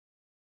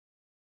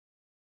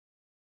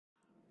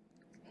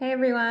Hey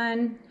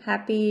everyone,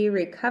 happy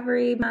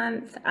recovery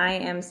month. I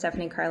am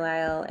Stephanie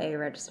Carlisle, a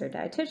registered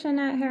dietitian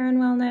at Herren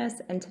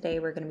Wellness, and today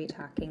we're going to be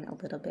talking a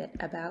little bit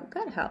about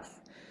gut health.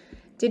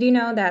 Did you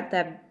know that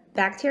the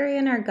bacteria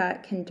in our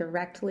gut can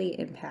directly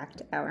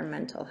impact our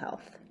mental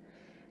health?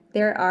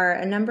 There are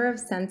a number of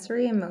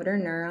sensory and motor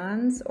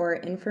neurons or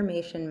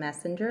information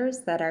messengers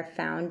that are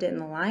found in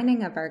the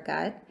lining of our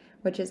gut,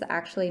 which is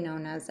actually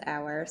known as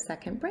our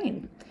second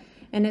brain.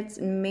 And it's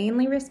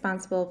mainly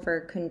responsible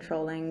for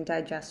controlling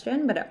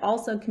digestion, but it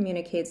also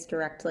communicates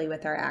directly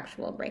with our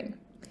actual brain.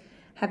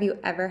 Have you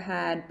ever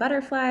had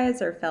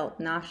butterflies or felt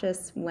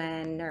nauseous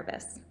when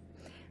nervous?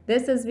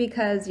 This is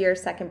because your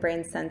second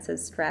brain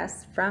senses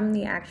stress from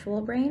the actual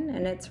brain,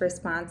 and its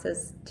response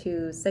is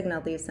to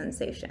signal these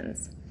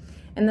sensations.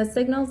 And the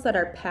signals that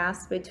are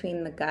passed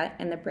between the gut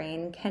and the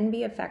brain can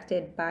be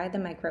affected by the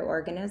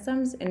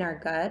microorganisms in our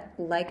gut,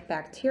 like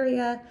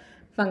bacteria,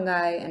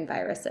 fungi, and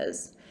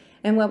viruses.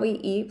 And what we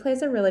eat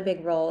plays a really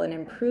big role in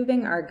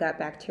improving our gut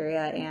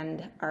bacteria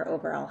and our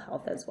overall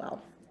health as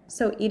well.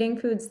 So eating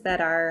foods that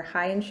are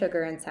high in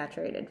sugar and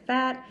saturated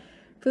fat,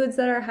 foods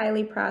that are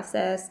highly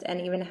processed,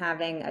 and even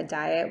having a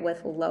diet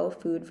with low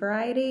food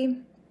variety,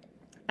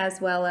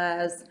 as well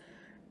as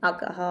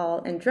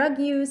alcohol and drug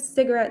use,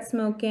 cigarette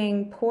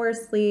smoking, poor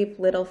sleep,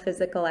 little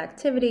physical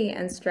activity,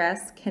 and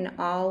stress can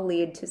all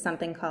lead to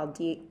something called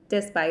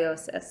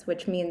dysbiosis,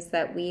 which means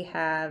that we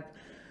have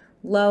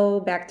low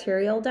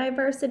bacterial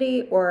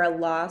diversity or a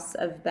loss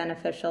of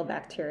beneficial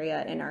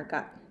bacteria in our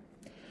gut.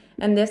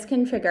 And this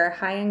can trigger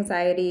high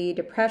anxiety,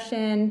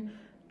 depression,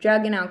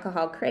 drug and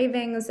alcohol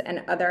cravings,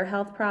 and other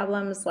health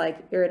problems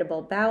like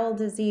irritable bowel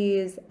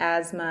disease,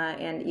 asthma,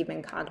 and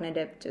even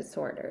cognitive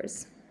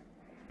disorders.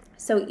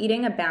 So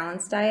eating a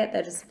balanced diet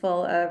that is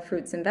full of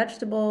fruits and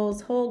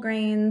vegetables, whole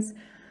grains,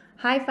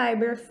 high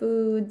fiber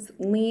foods,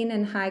 lean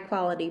and high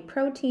quality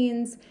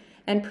proteins,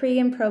 and pre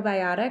and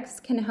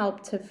probiotics can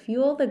help to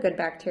fuel the good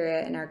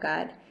bacteria in our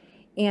gut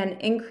and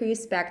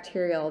increase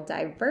bacterial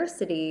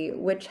diversity,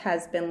 which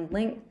has been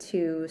linked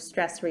to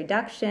stress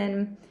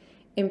reduction,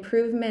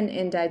 improvement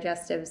in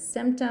digestive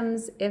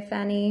symptoms, if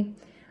any,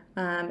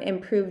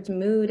 improved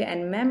mood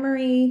and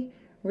memory,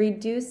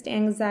 reduced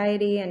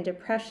anxiety and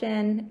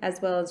depression,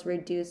 as well as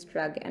reduced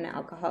drug and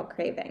alcohol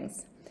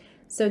cravings.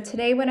 So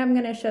today what I'm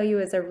going to show you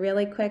is a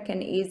really quick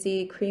and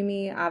easy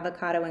creamy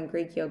avocado and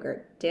Greek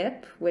yogurt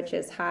dip, which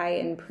is high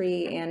in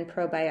pre and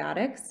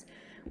probiotics,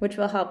 which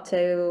will help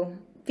to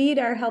feed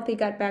our healthy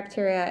gut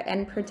bacteria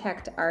and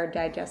protect our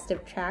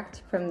digestive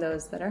tract from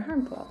those that are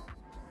harmful.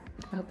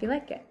 I hope you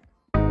like it.